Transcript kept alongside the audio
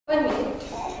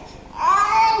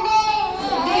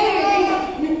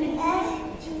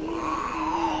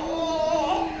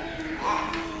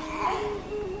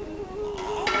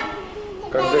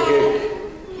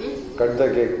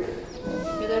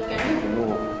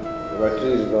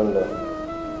battery is gone now.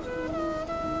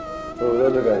 Oh,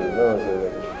 that's the guy. No, sorry.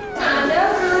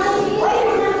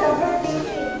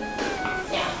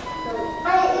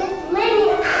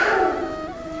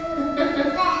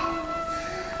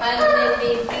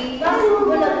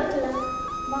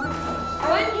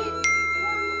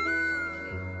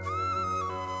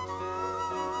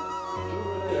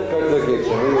 Cut the cake.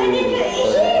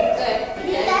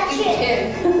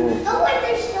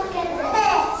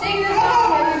 Sing the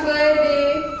song, happy birthday.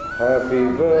 Happy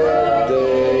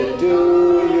birthday to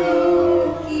you.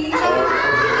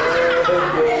 Happy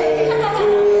birthday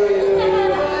to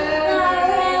you.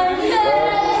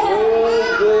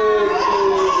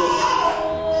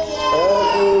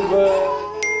 Happy birthday.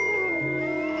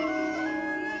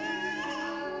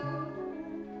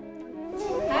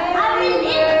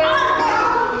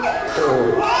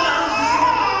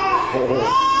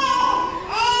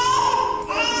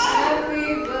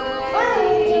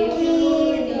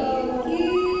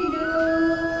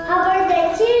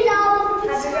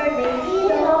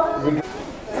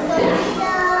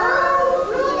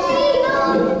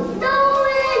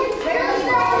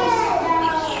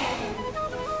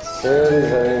 Very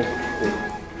nice.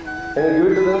 Can you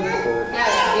give it to them?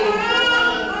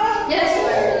 Yes,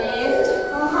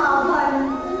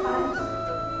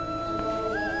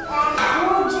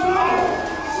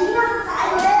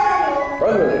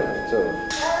 One minute. So.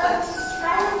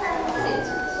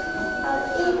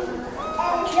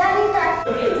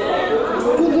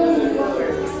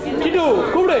 Kidu,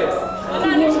 Kubre.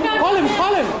 Call him,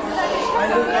 call him.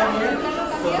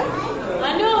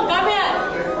 Anu, come here.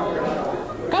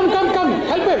 Come,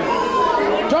 help him.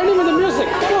 Join him in the music.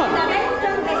 Come on.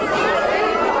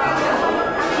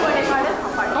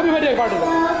 Happy birthday, party.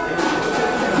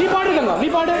 Nee party danga, nee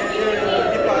party.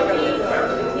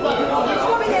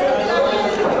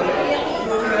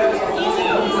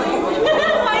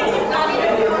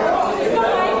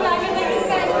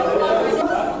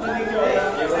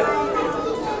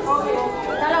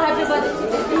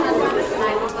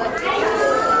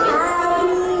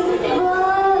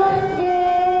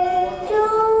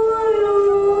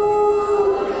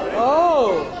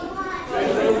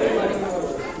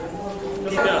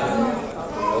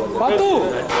 Batu!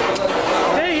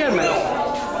 Hey, here, man.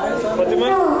 Fatima?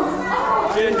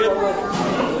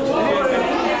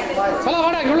 Sala,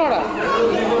 vada, guloda.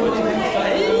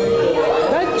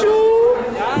 Dachu!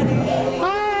 Hi!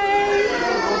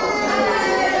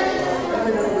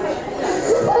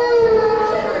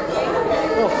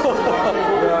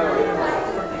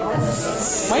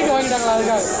 Mic வாங்கிட்டாங்களா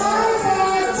அதுக்காக?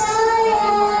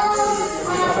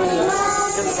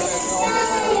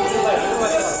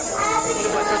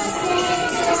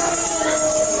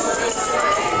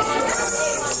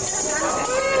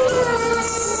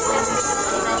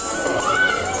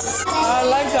 I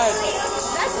like that.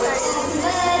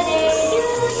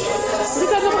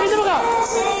 Udika,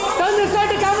 turn this side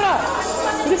to camera.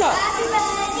 Udika.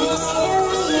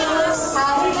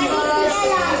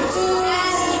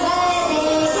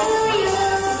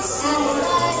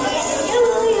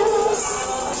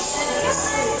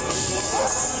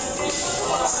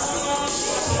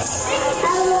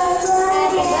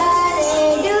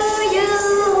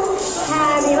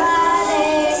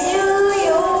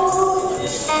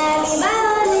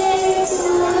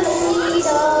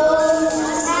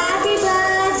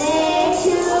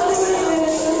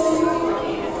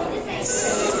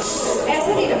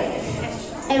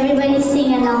 Everybody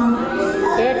sing along.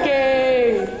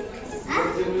 Okay.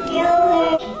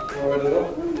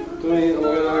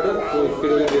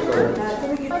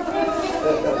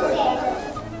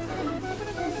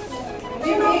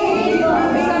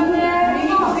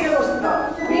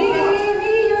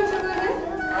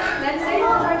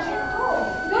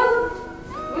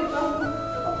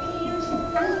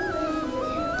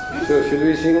 So, should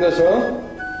we sing the song?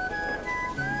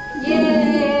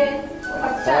 Yeah.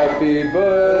 Happy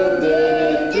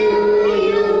birthday to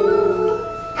you.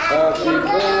 Happy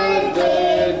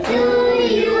birthday to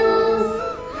you.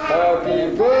 Happy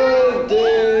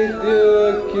birthday, dear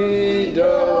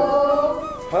kiddo.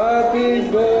 Happy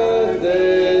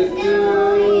birthday to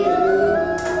you.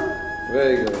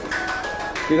 Very good.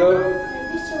 Kiddo,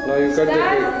 now you cut the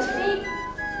cake.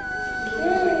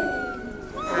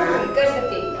 Cut the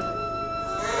cake now.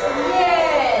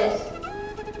 Yes.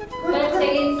 Let's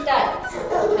again start.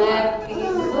 Happy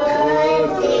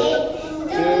birthday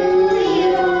To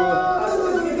you.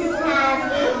 Happy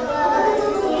to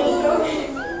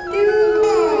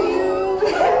you.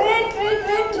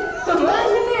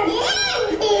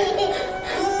 Wait.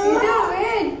 Come on, wait. No,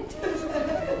 wait.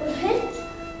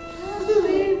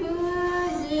 Happy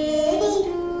birthday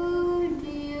to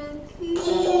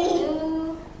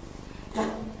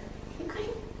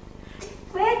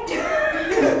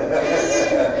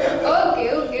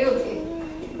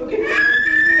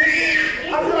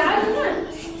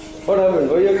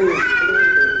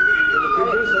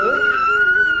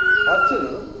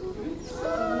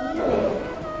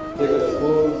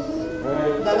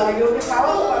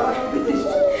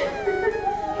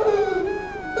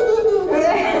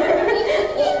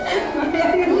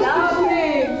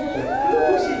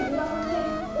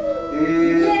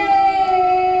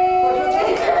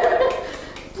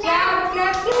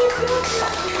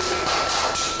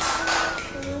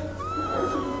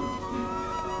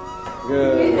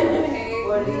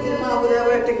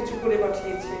কিছু করে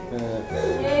পাঠিয়েছে।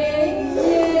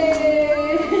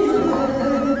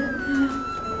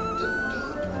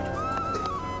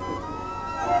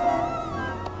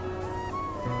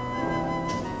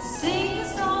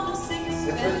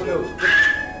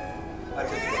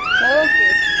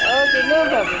 Okay, no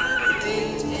problem.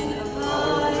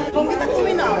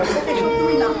 তুমি নাও,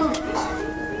 তুমি নাও।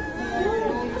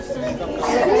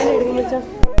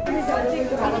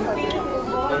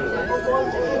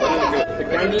 The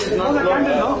candle is not blown.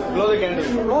 Blow the candle.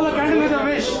 Blow the candle with a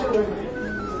wish.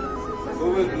 Who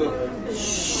will blow?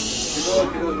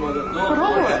 Kido's mother. No,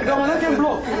 your mother can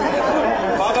blow.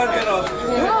 Father cannot.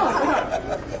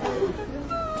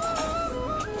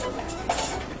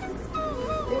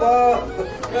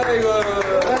 Very good.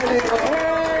 Very good.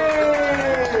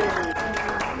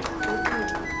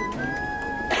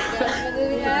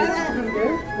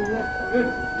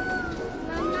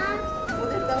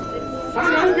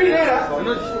 I'll be there.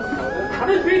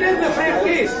 I'll be there in the frame,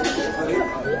 please.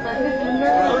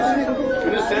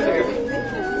 Can you stand again?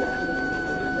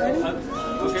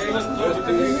 Okay, you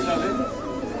can make it happen.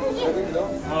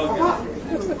 Okay.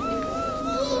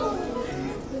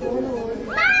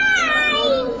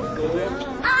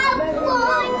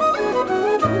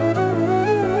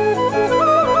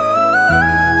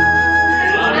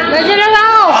 Baju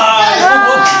लगाओ.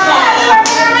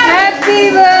 Happy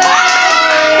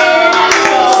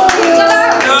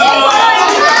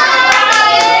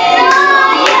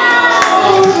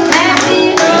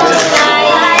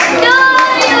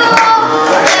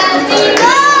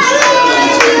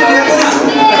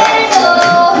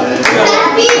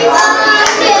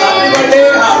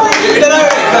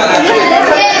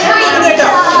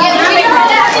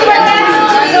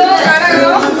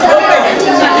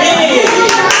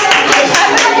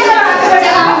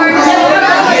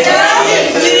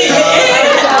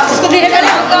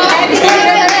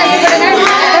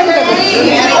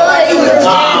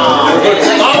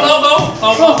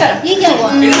ये क्या हुआ?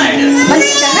 बंद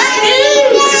करना?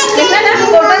 देखना ना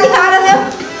photo दिखा रहे हो।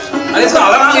 अरे इसका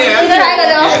आवाज आ गया है। इधर आएगा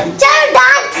देखो। चल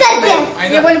डांस करते हैं।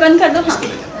 ये बोल बंद कर दो।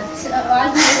 हाँ।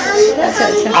 अच्छा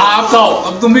अच्छा। आप गाओ,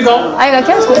 अब तुम भी गाओ। आएगा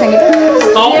क्या उसको संगीत?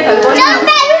 गाओ। चल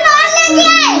बैलून और लेके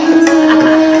आए।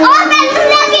 और बैलून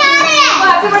लेके आ रहे हैं।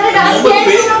 हैप्पी बर्थडे डांस किया है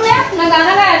तुमने? ना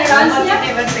गाना गाया ना डांस किया?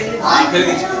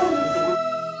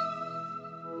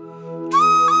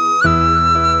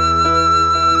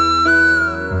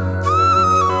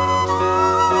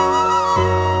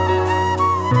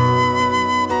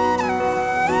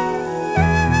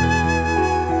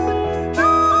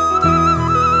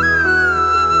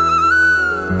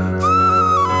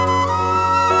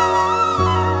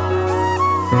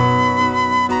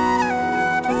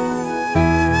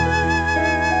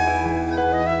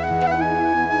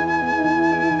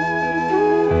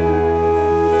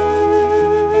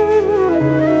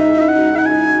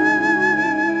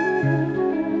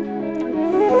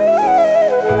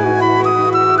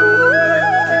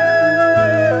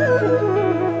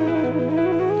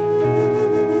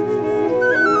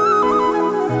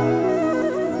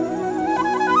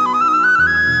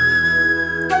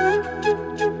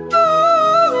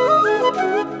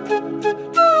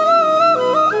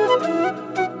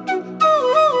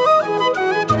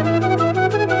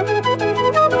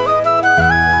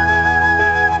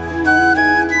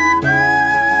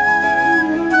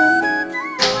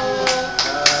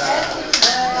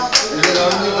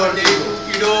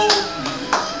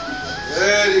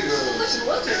 Very good.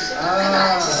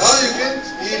 Now you can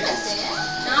eat.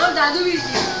 Now दादू भी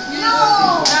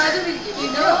दादू भी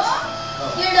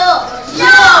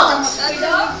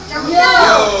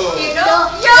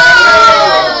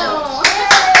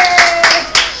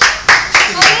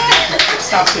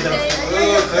Stop the door.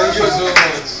 Oh, thank you so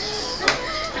much.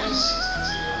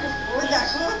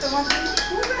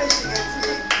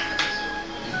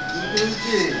 Thank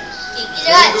you.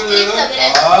 Thank you very much.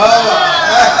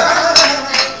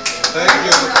 Very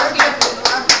good. Very good.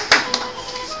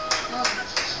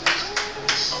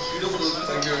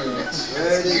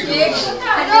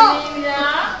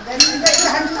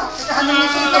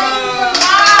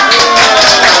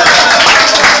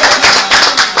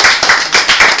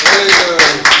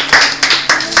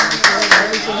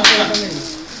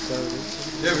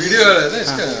 ये वीडियो है ना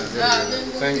इसका?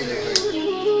 Thank you.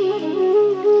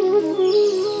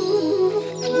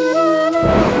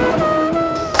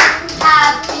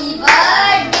 Happy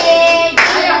birthday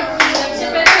to you.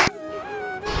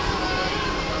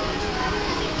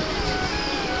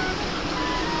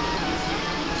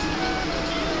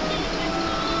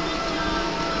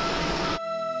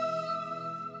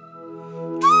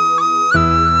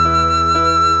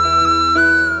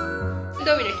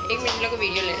 दो minute 1 minute लोग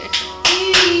video ले रहे हैं।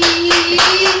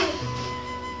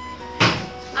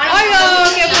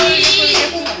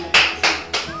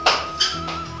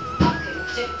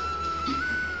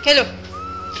 खेलो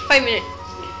 5 मिनट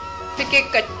फिर केक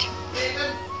कट।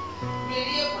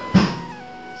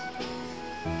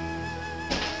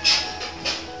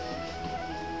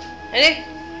 अरे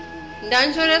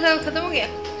डांस हो रहा था खत्म हो गया।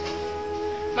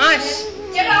 मार्च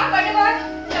चलो आप बड़े बात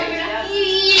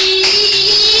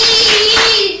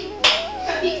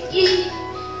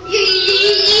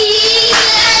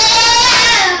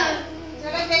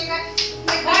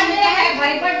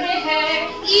भाई बर्थडे है।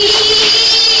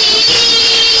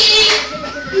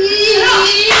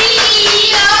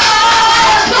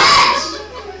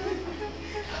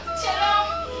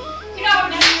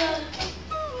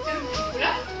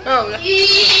 हाँ बोला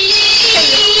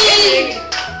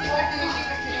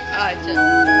अच्छा।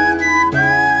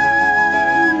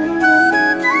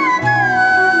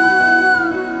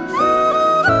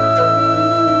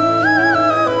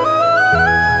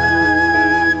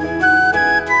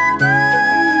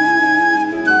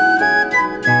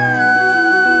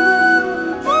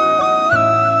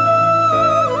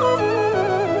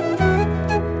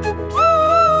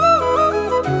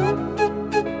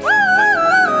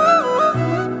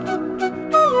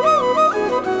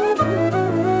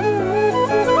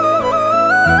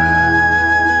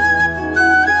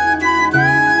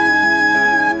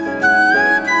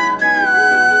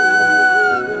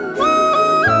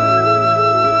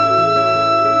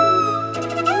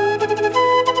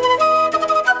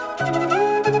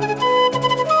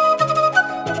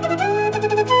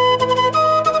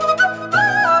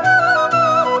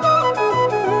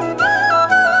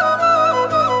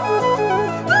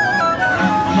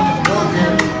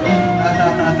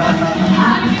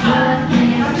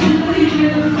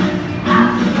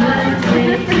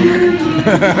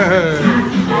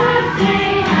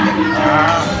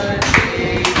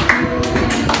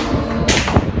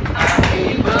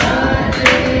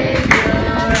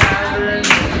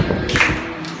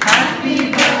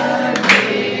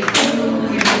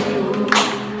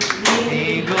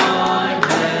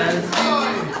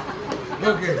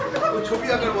 ছবি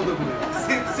আঁকার মতো করে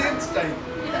same style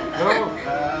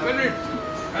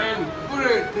and put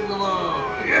it in the wall.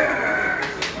 Yeah!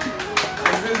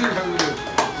 This is how we do it.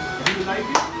 Do you like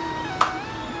it?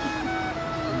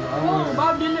 Oh,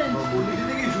 Bob Dylan. নিজে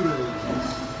থেকেই শুরু হলো।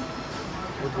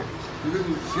 Okay. You can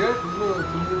share,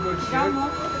 share.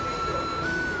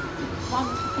 Mom,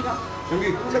 pick up.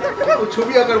 সঙ্গীত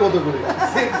ছবি আঁকার মতো করে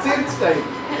same style.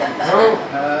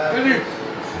 Put it.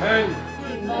 And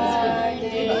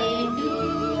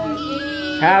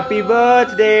Happy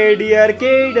birthday, dear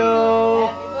kiddo.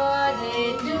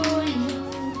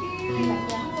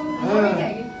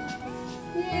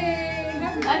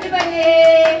 Happy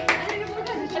birthday.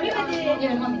 Happy birthday.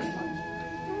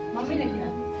 Mummy ने किया।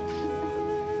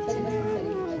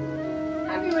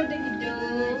 Happy birthday kiddo.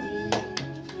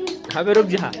 अबे रुक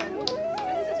जा।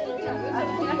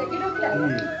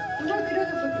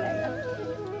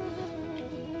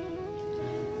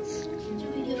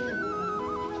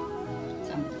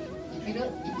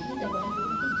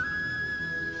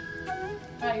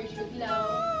 Ayo shoot now.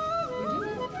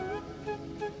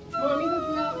 Mommy go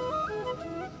now.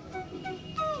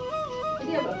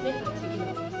 Ini apa? Play lagi.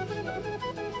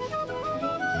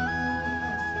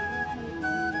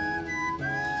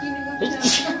 Cinu go now.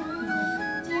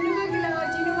 Cinu go now.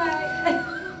 Cinu bye.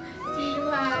 Cinu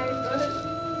bye.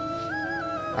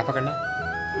 apa करना?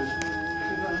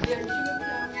 Biar Cinu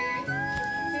खिलावे.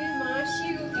 फिर मासी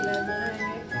को खिलाना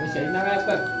है. बस सही ना है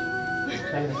इसका।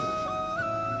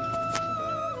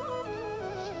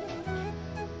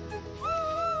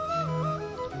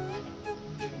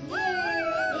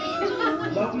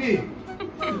 Lovely.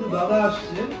 কিন্তু দাদা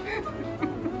আসছে।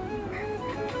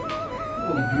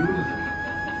 Oh, beautiful.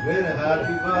 Very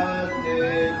happy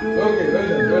birthday to you. Okay,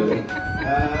 well done.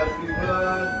 Happy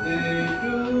birthday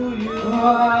to you.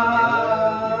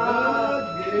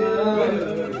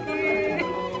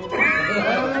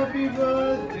 Happy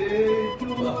birthday to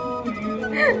you.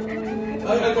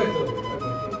 I got it.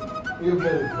 You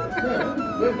get it.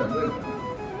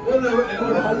 Well done, well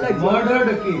done. Murdered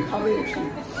a cake. Happy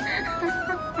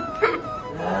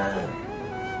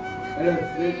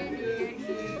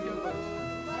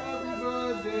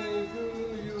birthday to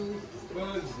you.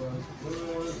 Buzz, buzz,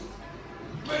 buzz.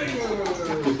 Very good.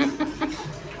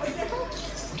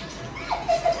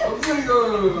 Very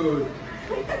good.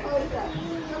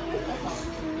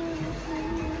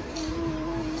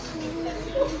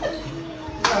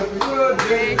 Happy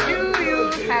birthday to you.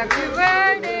 Happy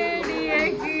birthday, dear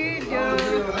kiddo.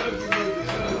 Happy birthday.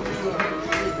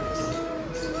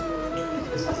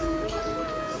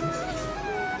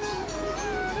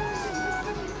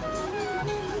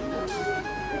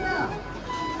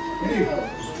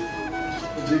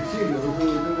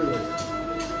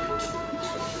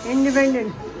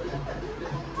 Independent.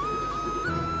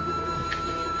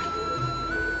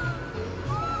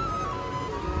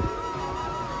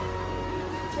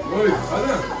 Oi,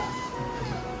 olha.